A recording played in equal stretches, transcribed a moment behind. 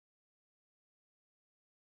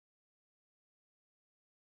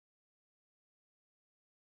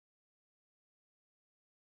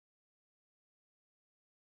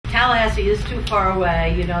Tallahassee is too far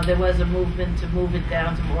away. You know, there was a movement to move it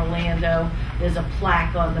down to Orlando. There's a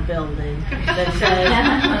plaque on the building that says,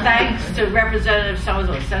 thanks to Representative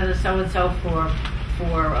so-and-so, Senator so-and-so for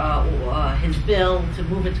his bill to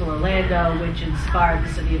move it to Orlando, which inspired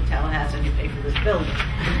the city of Tallahassee to pay for this building.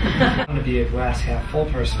 I'm going to be a glass half full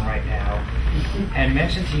person right now and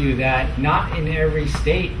mention to you that not in every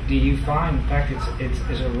state do you find, in fact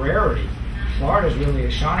it's a rarity. Florida is really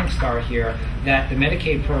a shining star here, that the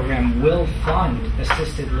Medicaid program will fund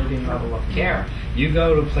assisted living level of care. You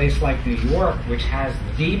go to a place like New York, which has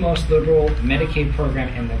the most liberal Medicaid program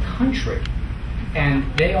in the country, and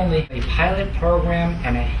they only have a pilot program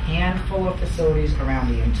and a handful of facilities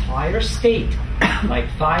around the entire state,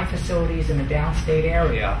 like 5 facilities in the downstate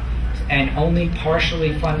area, and only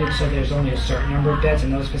partially funded, so there's only a certain number of beds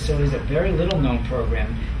in those facilities, a very little known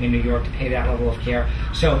program in New York to pay that level of care.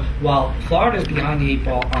 So while Florida is behind the 8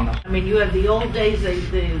 ball on the... I mean, you have the old days,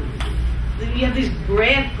 you have these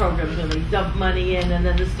grant programs where they dump money in and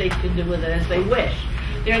then the state can do with it as they wish.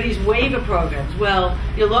 There are these waiver programs. Well,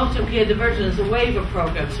 your long-term care diversion is a waiver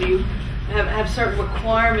program, so you have certain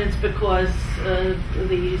requirements because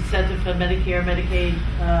the Center for Medicare, Medicaid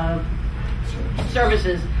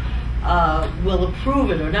Services will approve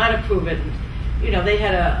it or not approve it. You know, they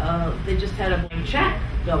just had a blank check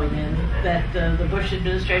going in that the Bush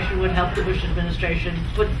administration would help the Bush administration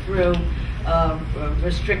put through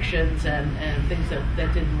restrictions and things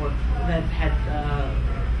that didn't work,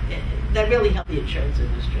 that really helped the insurance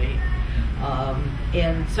industry.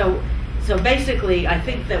 And so basically, I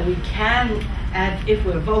think that we can, if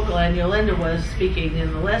we're vocal, and Yolanda was speaking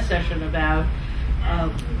in the last session about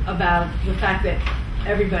the fact that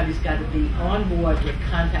everybody's got to be on board with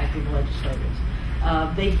contacting legislators.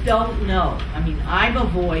 They don't know. I mean, I'm a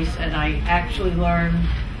voice, and I actually learned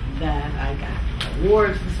that I got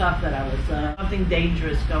awards and stuff, that I was something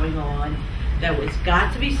dangerous going on that was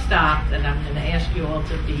got to be stopped, and I'm going to ask you all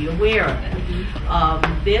to be aware of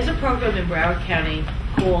it. There's a program in Broward County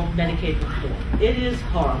called Medicaid Reform. It is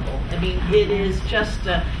horrible. I mean, it is just,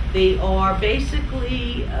 they are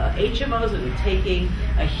basically HMOs that are taking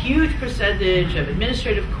a huge percentage of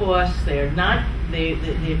administrative costs. They're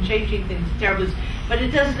changing things terribly, but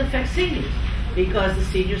it doesn't affect seniors because the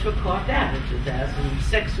seniors were carved out in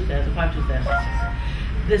 2006, 2005, 2006.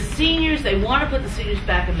 The seniors, they want to put the seniors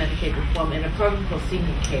back in Medicaid Reform in a program called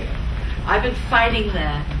Senior Care. I've been fighting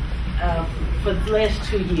that for the last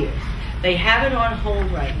 2 years. They have it on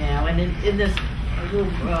hold right now, and in this little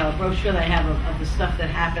brochure that I have of the stuff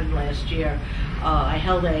that happened last year, I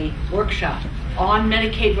held a workshop on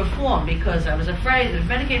Medicaid Reform because I was afraid that if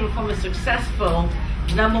Medicaid Reform is successful,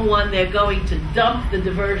 number one, they're going to dump the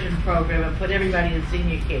diversion program and put everybody in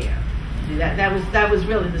senior care. That was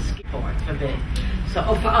really the scary part for me. So,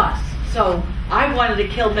 for us. So I wanted to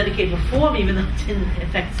kill Medicaid Reform, even though it didn't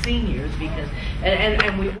affect seniors, because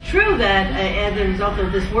true that as a result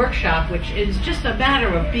of this workshop, which is just a matter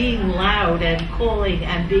of being loud and calling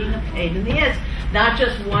and being a pain in the ass, not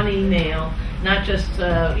just one email, not just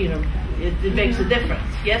it makes a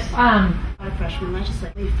difference. Yes. Freshman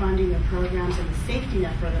legislature funding the programs and the safety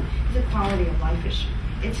net for them is a quality of life issue.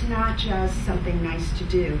 It's not just something nice to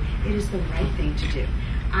do. It is the right thing to do.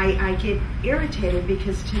 I get irritated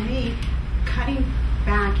because, to me, cutting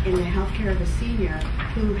back in the healthcare of a senior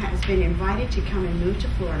who has been invited to come and move to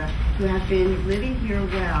Florida, who have been living here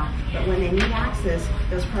well, but when they need access,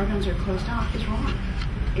 those programs are closed off, is wrong.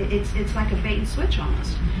 It's like a bait and switch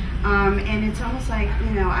almost. And it's almost like,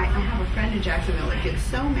 I have a friend in Jacksonville that gets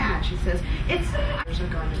so mad. She says, are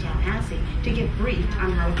going to Tallahassee to get briefed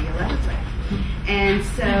on how to be a legislator. And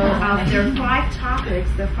so there are 5 topics,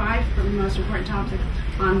 the 5 most important topics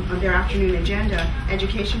on their afternoon agenda.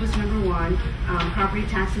 Education was number 1, property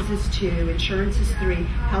taxes is 2, insurance is 3,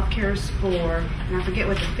 healthcare is 4, and I forget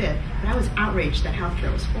what the 5th, but I was outraged that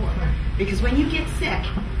healthcare was 4. Because when you get sick,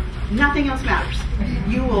 nothing else matters.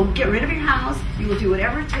 You will get rid of your house, you will do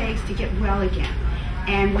whatever it takes to get well again.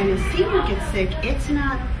 And when a senior gets sick, it's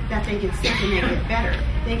not that they get sick and they get better.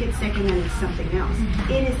 They get sick and then it's something else.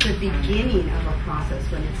 It is the beginning of a process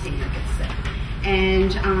when a senior gets sick.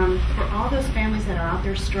 And for all those families that are out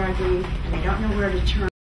there struggling and they don't know where to turn,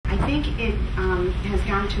 I think it has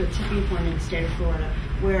gone to a tipping point in the state of Florida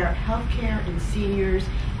where healthcare and seniors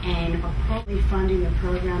and appropriately funding the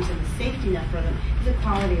programs and the safety net for them is a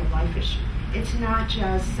quality of life issue. It's not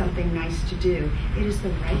just something nice to do. It is the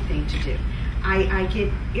right thing to do. I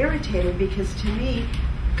get irritated because, to me,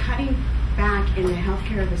 cutting back in the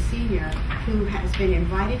healthcare of a senior who has been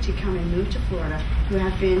invited to come and move to Florida, who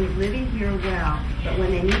have been living here well, but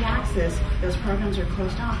when they need access, those programs are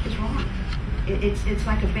closed off, is wrong. It's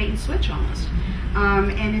like a bait and switch almost.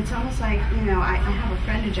 And it's almost like, I have a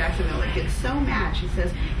friend in Jacksonville that gets so mad. She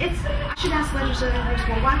says, I should ask legislators,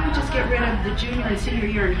 well, why don't we just get rid of the junior and senior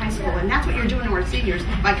year in high school? And that's what you're doing to our seniors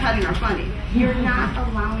by cutting our funding. You're not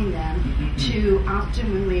allowing them to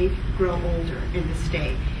optimally grow older in the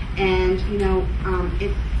state. And,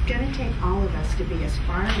 it's going to take all of us to be as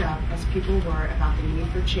fired up as people were about the need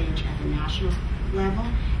for change at the national level.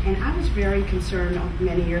 And I was very concerned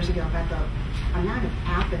many years ago about the amount of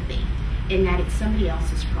apathy in that it's somebody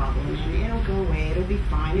else's problem and it'll go away, it'll be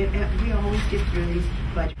fine. We always get through these,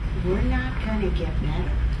 but we're not going to get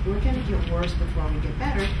better. We're going to get worse before we get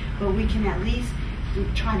better, but we can at least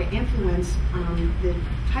try to influence the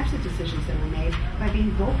types of decisions that are made by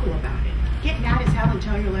being vocal about it. Get mad as hell and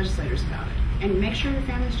tell your legislators about it. And make sure your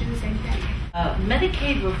families do the same thing.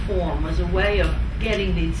 Medicaid reform was a way of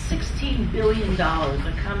getting the $16 billion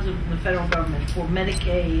that comes from the federal government for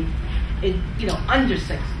Medicaid, under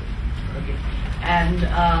 60. Okay.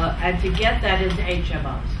 And to get that into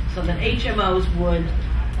HMOs, so that HMOs would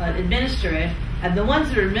administer it, and the ones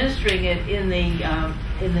that are administering it in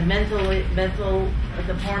the mental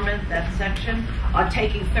department, that section, are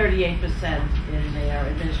taking 38% in their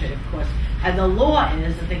administrative costs. And the law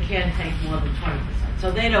is that they can't take more than 20%. So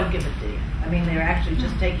they don't give it to you. I mean, they're actually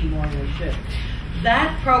just taking more than they should.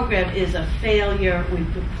 That program is a failure.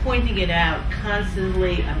 We've been pointing it out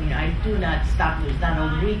constantly. I mean, I do not stop. There's not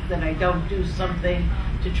a week that I don't do something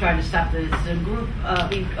to try to stop this. The group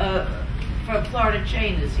from Florida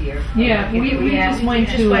Chain is here. Yeah, we just went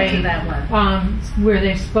to that one. Where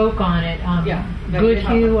they spoke on it.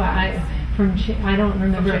 Goodhue, I don't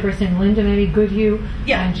remember her first name, Linda maybe, Goodhue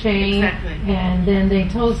and Chain. Exactly. And then they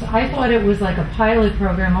told us, I thought it was like a pilot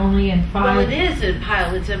program only in 5. Well, it is a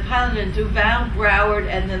pilot. It's a pilot in Duval, Broward,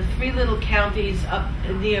 and then 3 little counties up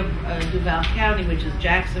near Duval County, which is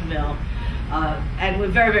Jacksonville. And we're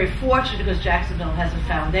very, very fortunate because Jacksonville has a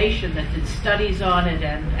foundation that did studies on it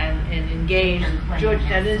and engaged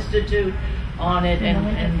Georgetown Institute on it,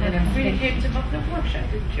 and Frida came to the workshop,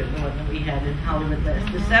 didn't you? The one that we had in Hollywood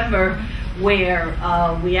last December, where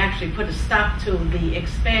we actually put a stop to the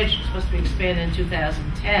expansion. It's supposed to be expanded in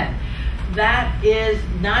 2010. That is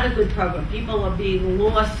not a good program. People are being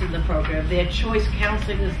lost in the program. Their choice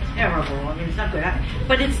counseling is terrible. I mean, it's not good.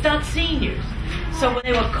 But it's not seniors. So when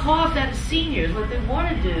they were carved out of seniors, what they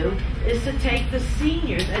want to do is to take the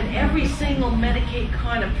seniors, and every single Medicaid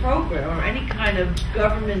kind of program or any kind of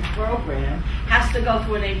government program has to go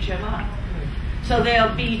through an HMO. So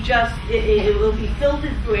they'll be it will be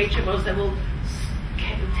filtered through HMOs that will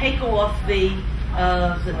take off the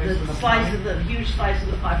slice of the huge slice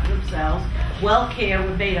of the pie for themselves. WellCare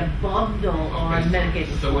would made a bundle on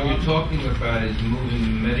Medicaid. So what you're talking about is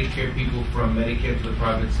moving Medicare people from Medicare to the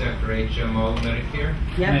private sector, HMO, Medicare?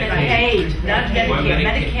 Yeah, Medicaid, not Medicare.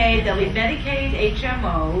 Medicaid, there'll be Medicaid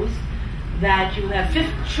HMOs that you have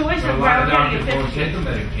choice of Broward County of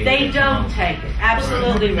 50. They don't take it.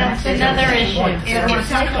 Absolutely right. That's another issue.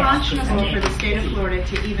 It's unconscionable for the state of Florida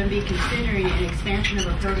to even be considering an expansion of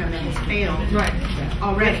a program that has failed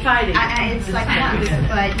already. We're fighting. It's like nuts,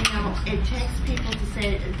 but it takes people to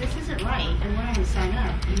say this isn't right, and we're not going to sign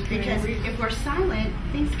up because if we're silent,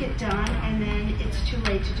 things get done, and then it's too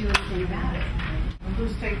late to do anything about it.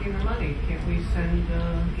 Who's taking the money? Can't we send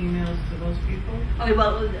emails to those people? Okay,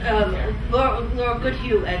 well, Laura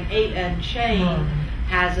Goodhue and Chain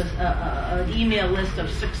has an email list of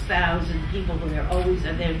 6,000 people who they're always,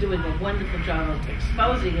 and they're doing a wonderful job of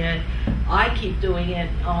exposing it. I keep doing it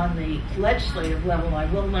on the legislative level. I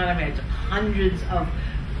will not. I mean, it's hundreds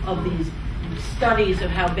of these studies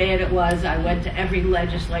of how bad it was. I went to every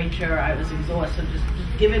legislature. I was exhausted, just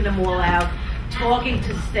giving them all out, talking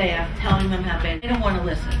to staff, telling them how bad. They don't want to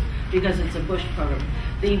listen because it's a Bush program.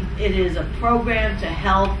 It is a program to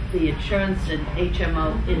help the insurance and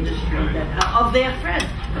HMO industry of their friends.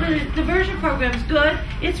 The diversion program's good.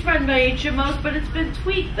 It's run by HMOs, but it's been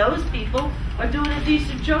tweaked. Those people are doing a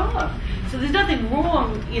decent job. So there's nothing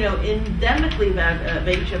wrong, endemically about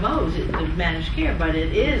HMOs, the managed care, but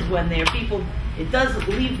it is when they're people, it does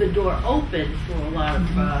leave the door open for a lot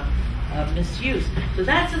of misuse. So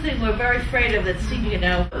that's the thing we're very afraid of, that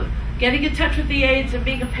getting in touch with the aides and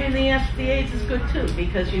being a pain in the ass with the aides is good too,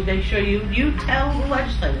 because you make sure you tell the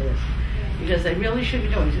legislators, because they really should be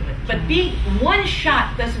doing it. But being one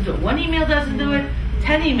shot doesn't do it. One email doesn't do it.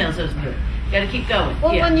 10 emails doesn't do it. You got to keep going.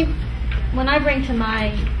 Well, when I bring to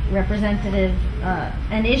my representative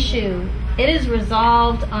an issue, it is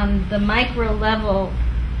resolved on the micro level,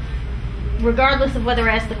 regardless of whether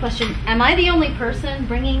I ask the question, am I the only person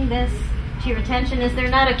bringing this to your attention? Is there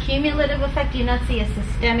not a cumulative effect? Do you not see a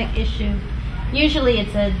systemic issue Usually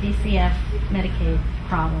it's a DCF Medicaid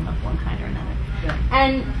problem of one kind or another. Yeah.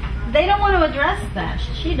 And they don't want to address that.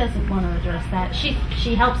 She doesn't want to address that.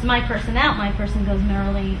 She helps my person out. My person goes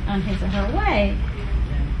merrily on his or her way.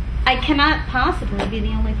 I cannot possibly be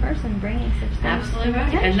the only person bringing such things. Absolutely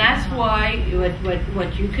right. And that's why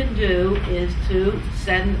what you can do is to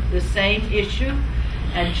send the same issue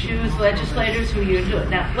and choose legislators who you do it.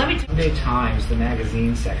 Now, let me Sunday Times, the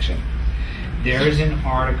magazine section, there is an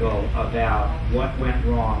article about what went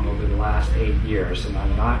wrong over the last 8 years, and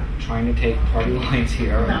I'm not trying to take party lines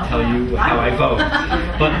here and tell you how I vote,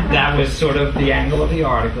 but that was sort of the angle of the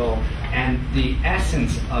article, and the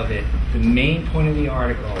essence of it, the main point of the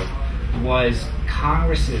article, was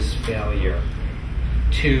Congress's failure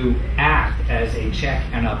to act as a check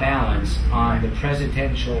and a balance on the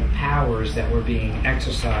presidential powers that were being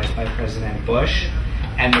exercised by President Bush.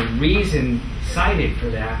 And the reason cited for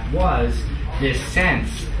that was this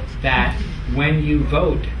sense that when you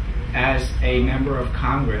vote as a member of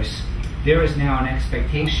Congress, there is now an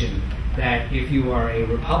expectation that if you are a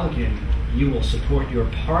Republican, you will support your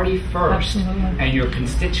party first. Absolutely. And your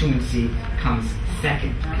constituency comes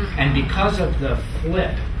second. And because of the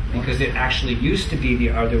flip, because it actually used to be the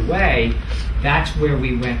other way, that's where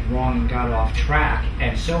we went wrong and got off track.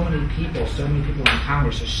 And so many people in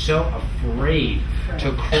Congress are so afraid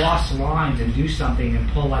to cross lines and do something and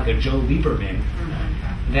pull like a Joe Lieberman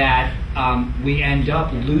that we end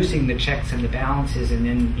up losing the checks and the balances. And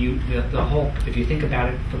then the whole, if you think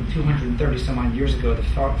about it, from 230 some odd years ago, the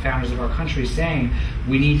founders of our country saying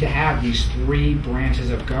we need to have these 3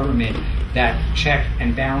 branches of government that check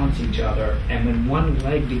and balance each other. And when one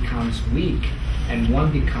leg becomes weak and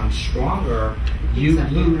one becomes stronger,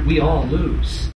 we all lose.